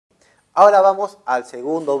Ahora vamos al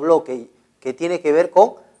segundo bloque que tiene que ver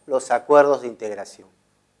con los acuerdos de integración.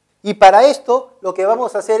 Y para esto lo que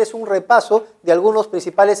vamos a hacer es un repaso de algunos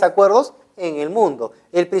principales acuerdos en el mundo.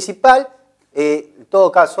 El principal, en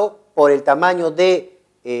todo caso, por el tamaño de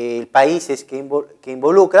países que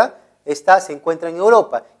involucra, se encuentra en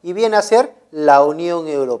Europa y viene a ser la Unión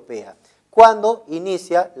Europea. ¿Cuándo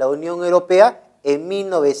inicia la Unión Europea? En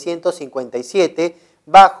 1957,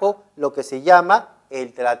 bajo lo que se llama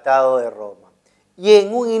el Tratado de Roma. Y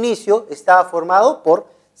en un inicio estaba formado por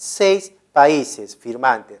 6 países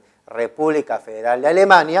firmantes: República Federal de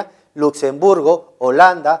Alemania, Luxemburgo,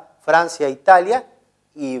 Holanda, Francia, Italia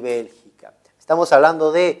y Bélgica. Estamos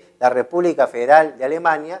hablando de la República Federal de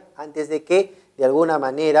Alemania antes de que de alguna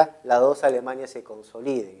manera las dos Alemanias se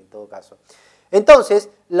consoliden, en todo caso. Entonces,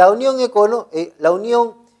 la unión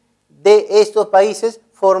de estos países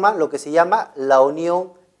forma lo que se llama la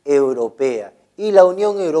Unión Europea. Y la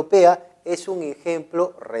Unión Europea es un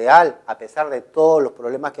ejemplo real, a pesar de todos los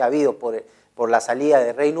problemas que ha habido por la salida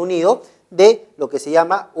del Reino Unido, de lo que se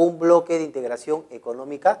llama un bloque de integración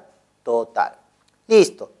económica total.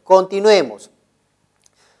 Listo, continuemos.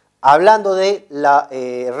 Hablando de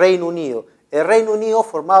Reino Unido. El Reino Unido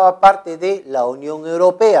formaba parte de la Unión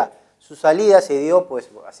Europea. Su salida se dio,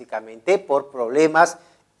 pues, básicamente por problemas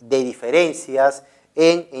de diferencias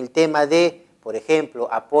en el tema de, por ejemplo,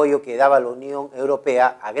 apoyo que daba la Unión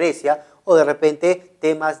Europea a Grecia, o de repente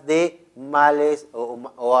temas de males o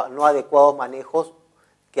no adecuados manejos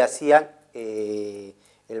que hacían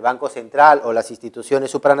el Banco Central o las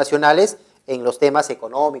instituciones supranacionales en los temas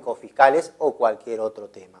económicos, fiscales o cualquier otro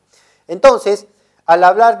tema. Entonces, al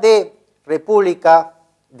hablar de República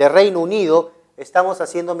de Reino Unido, estamos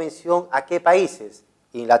haciendo mención a qué países: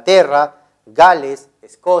 Inglaterra, Gales,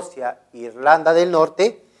 Escocia, Irlanda del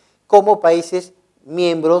Norte, como países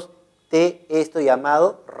miembros de esto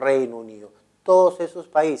llamado Reino Unido. Todos esos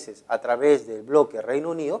países, a través del bloque Reino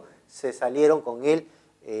Unido, se salieron con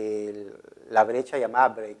la brecha llamada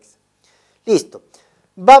Brexit. Listo.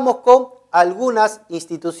 Vamos con algunas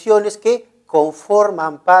instituciones que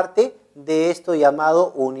conforman parte de esto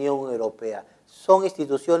llamado Unión Europea. Son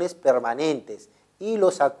instituciones permanentes y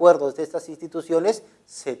los acuerdos de estas instituciones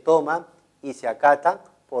se toman y se acatan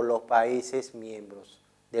por los países miembros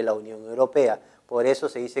de la Unión Europea. Por eso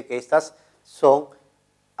se dice que estas son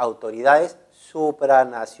autoridades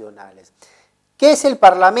supranacionales. ¿Qué es el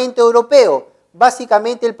Parlamento Europeo?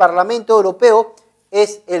 Básicamente el Parlamento Europeo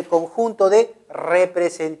es el conjunto de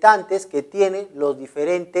representantes que tienen los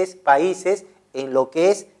diferentes países en lo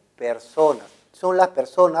que es personas. Son las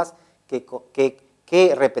personas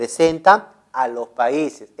que representan a los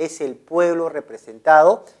países. Es el pueblo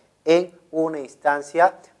representado en una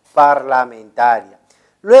instancia parlamentaria.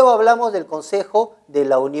 Luego hablamos del Consejo de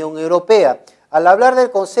la Unión Europea. Al hablar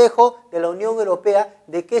del Consejo de la Unión Europea,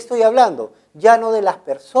 ¿de qué estoy hablando? Ya no de las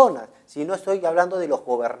personas, sino estoy hablando de los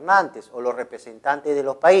gobernantes o los representantes de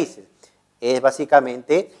los países. Es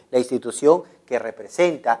básicamente la institución que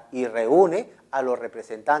representa y reúne a los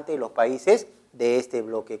representantes de los países de este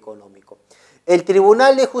bloque económico. El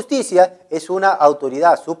Tribunal de Justicia es una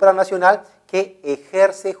autoridad supranacional que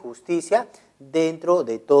ejerce justicia dentro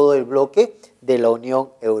de todo el bloque de la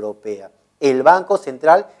Unión Europea. El Banco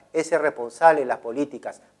Central es el responsable de las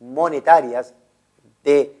políticas monetarias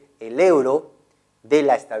del euro, de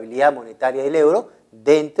la estabilidad monetaria del euro,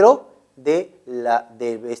 dentro de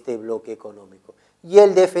este bloque económico. Y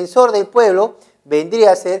el defensor del pueblo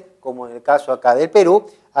vendría a ser, como en el caso acá del Perú,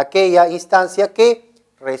 aquella instancia que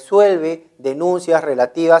resuelve denuncias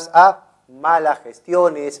relativas a malas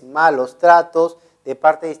gestiones, malos tratos de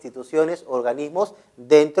parte de instituciones, organismos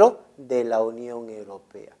dentro de la Unión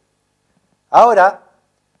Europea. Ahora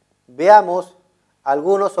veamos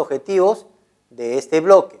algunos objetivos de este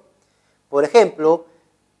bloque. Por ejemplo,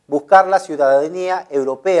 buscar la ciudadanía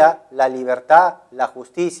europea, la libertad, la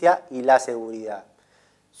justicia y la seguridad.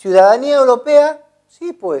 ¿Ciudadanía europea?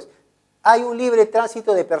 Sí, pues hay un libre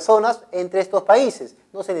tránsito de personas entre estos países.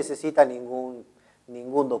 No se necesita ningún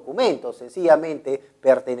documento, sencillamente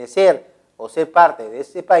pertenecer o ser parte de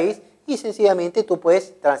ese país y sencillamente tú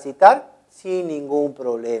puedes transitar sin ningún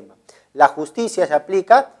problema. La justicia se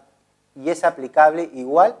aplica y es aplicable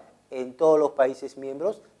igual en todos los países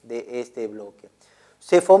miembros de este bloque.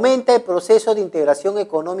 Se fomenta el proceso de integración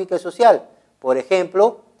económica y social, por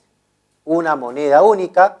ejemplo, una moneda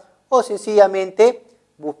única o sencillamente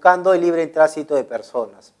buscando el libre tránsito de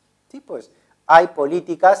personas. Sí, pues hay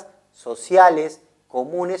políticas sociales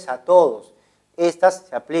comunes a todos. Estas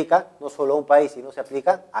se aplican no solo a un país, sino se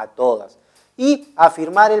aplican a todas. Y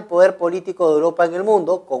afirmar el poder político de Europa en el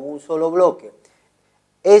mundo con un solo bloque.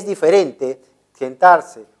 Es diferente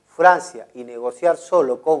sentarse Francia y negociar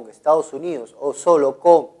solo con Estados Unidos o solo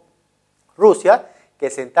con Rusia,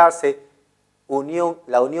 que sentarse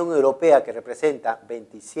la Unión Europea, que representa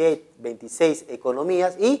 26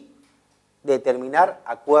 economías, y determinar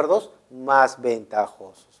acuerdos más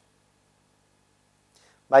ventajosos.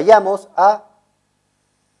 Vayamos a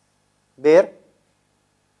ver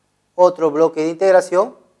otro bloque de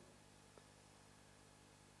integración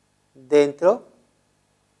dentro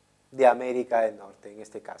de América del Norte, en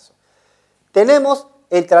este caso. Tenemos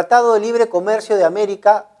el Tratado de Libre Comercio de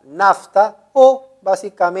América, NAFTA, o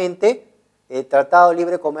básicamente el Tratado de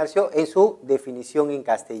Libre Comercio en su definición en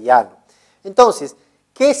castellano. Entonces,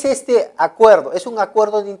 ¿qué es este acuerdo? Es un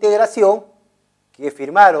acuerdo de integración que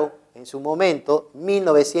firmaron en su momento,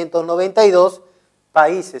 1992,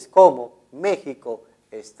 países como México,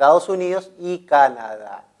 Estados Unidos y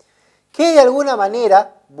Canadá, que de alguna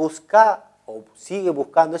manera busca o sigue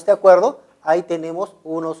buscando este acuerdo. Ahí tenemos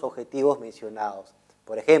unos objetivos mencionados.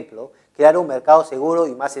 Por ejemplo, crear un mercado seguro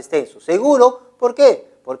y más extenso. ¿Seguro? ¿Por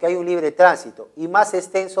qué? Porque hay un libre tránsito. ¿Y más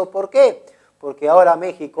extenso? ¿Por qué? Porque ahora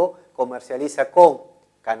México comercializa con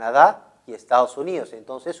Canadá y Estados Unidos,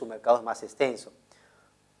 entonces su mercado es más extenso.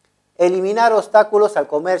 Eliminar obstáculos al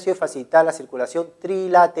comercio y facilitar la circulación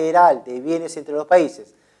trilateral de bienes entre los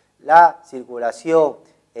países. La circulación,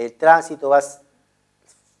 el tránsito va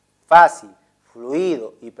fácil,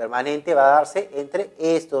 fluido y permanente va a darse entre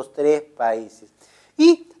estos tres países.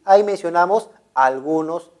 Y ahí mencionamos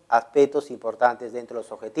algunos aspectos importantes dentro de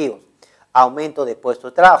los objetivos. Aumento de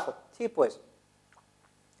puestos de trabajo. Sí, pues,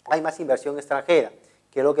 hay más inversión extranjera.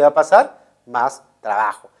 ¿Qué es lo que va a pasar? Más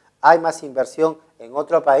trabajo. Hay más inversión en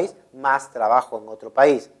otro país, más trabajo en otro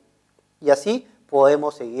país. Y así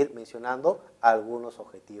podemos seguir mencionando algunos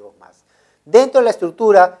objetivos más. Dentro de la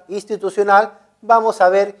estructura institucional vamos a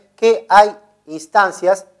ver que hay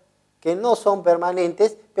instancias que no son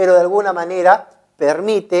permanentes, pero de alguna manera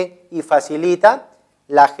permiten y facilitan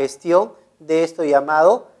la gestión de esto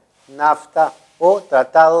llamado NAFTA o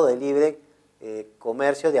Tratado de Libre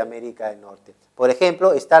Comercio de América del Norte. Por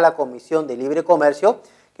ejemplo, está la Comisión de Libre Comercio,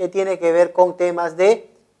 que tiene que ver con temas de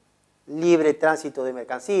libre tránsito de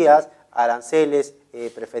mercancías, aranceles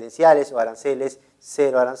preferenciales o aranceles,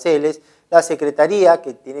 cero aranceles. La Secretaría,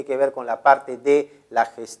 que tiene que ver con la parte de la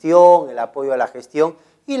gestión, el apoyo a la gestión,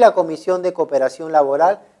 y la Comisión de Cooperación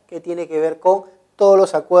Laboral, que tiene que ver con todos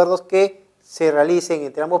los acuerdos que se realicen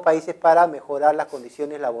entre ambos países para mejorar las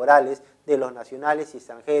condiciones laborales de los nacionales y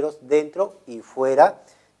extranjeros dentro y fuera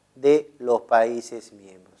de los países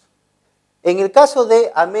miembros. En el caso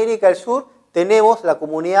de América del Sur, tenemos la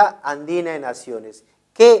Comunidad Andina de Naciones,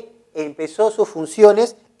 que empezó sus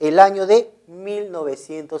funciones el año de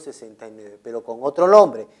 1969, pero con otro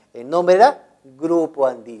nombre. El nombre era Grupo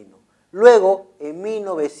Andino. Luego, en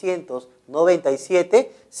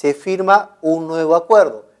 1997, se firma un nuevo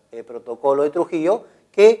acuerdo, el Protocolo de Trujillo,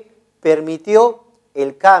 que permitió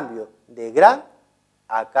el cambio de GRAN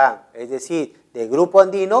a CAN, es decir, de Grupo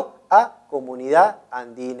Andino a Comunidad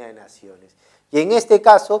Andina de Naciones. Y en este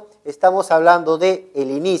caso estamos hablando del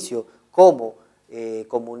inicio como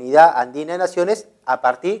Comunidad Andina de Naciones a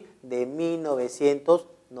partir de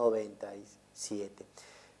 1997.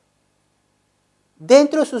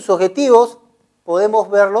 Dentro de sus objetivos podemos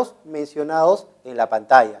verlos mencionados en la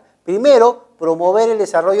pantalla. Primero, promover el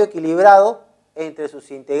desarrollo equilibrado entre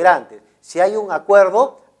sus integrantes. Si hay un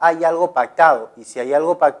acuerdo, hay algo pactado, y si hay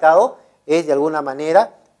algo pactado, es de alguna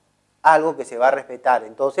manera algo que se va a respetar.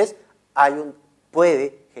 Entonces,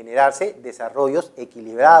 puede generarse desarrollos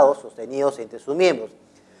equilibrados, sostenidos entre sus miembros.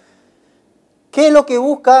 ¿Qué es lo que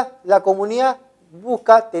busca la comunidad?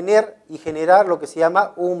 Busca tener y generar lo que se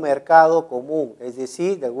llama un mercado común, es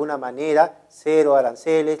decir, de alguna manera, cero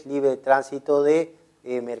aranceles, libre tránsito de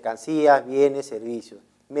mercancías, bienes, servicios.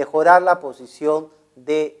 Mejorar la posición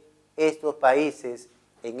de estos países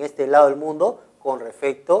en este lado del mundo con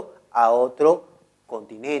respecto a otro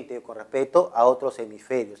continente, con respecto a otros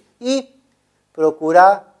hemisferios. Y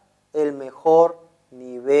procurar el mejor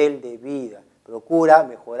nivel de vida, procura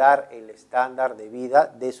mejorar el estándar de vida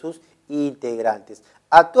de sus integrantes.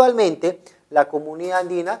 Actualmente, la comunidad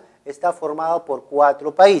andina está formada por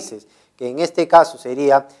 4 países, que en este caso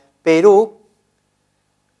sería Perú,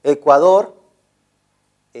 Ecuador,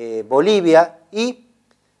 Bolivia y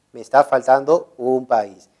me está faltando un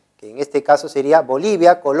país, que en este caso sería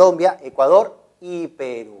Bolivia, Colombia, Ecuador y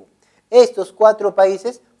Perú. Estos 4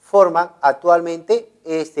 países forman actualmente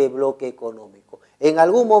este bloque económico. En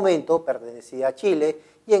algún momento pertenecía a Chile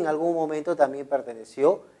y en algún momento también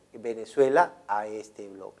perteneció Venezuela a este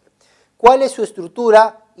bloque. ¿Cuál es su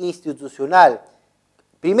estructura institucional?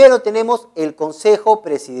 Primero tenemos el Consejo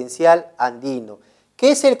Presidencial Andino, ¿Qué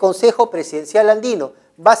es el Consejo Presidencial Andino?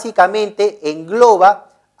 Básicamente engloba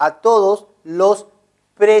a todos los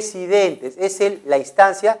presidentes. Es la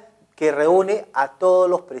instancia que reúne a todos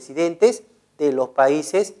los presidentes de los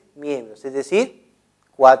países miembros, es decir,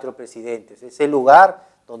 4 presidentes. Es el lugar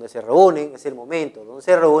donde se reúnen, es el momento donde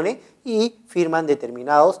se reúnen y firman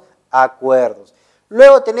determinados acuerdos.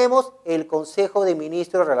 Luego tenemos el Consejo de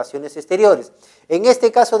Ministros de Relaciones Exteriores. En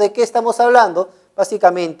este caso, ¿de qué estamos hablando?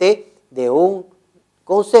 Básicamente de un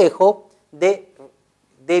consejo de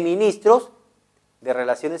ministros de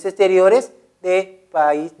Relaciones Exteriores de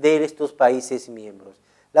estos países miembros.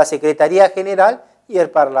 La Secretaría General y el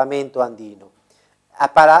Parlamento Andino.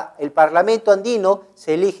 Para el Parlamento Andino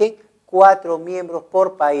se eligen 4 miembros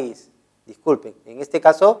por país. Disculpen, en este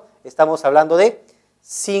caso estamos hablando de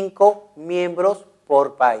 5 miembros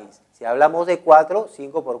por país. Si hablamos de 4,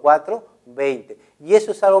 5 por 4, 20. Y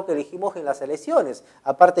eso es algo que elegimos en las elecciones.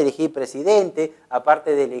 Aparte de elegir presidente,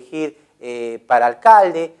 aparte de elegir para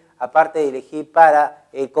alcalde, aparte de elegir para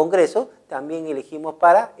el Congreso, también elegimos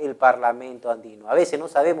para el Parlamento Andino. A veces no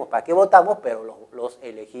sabemos para qué votamos, pero los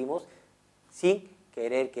elegimos sin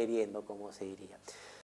querer queriendo, como se diría.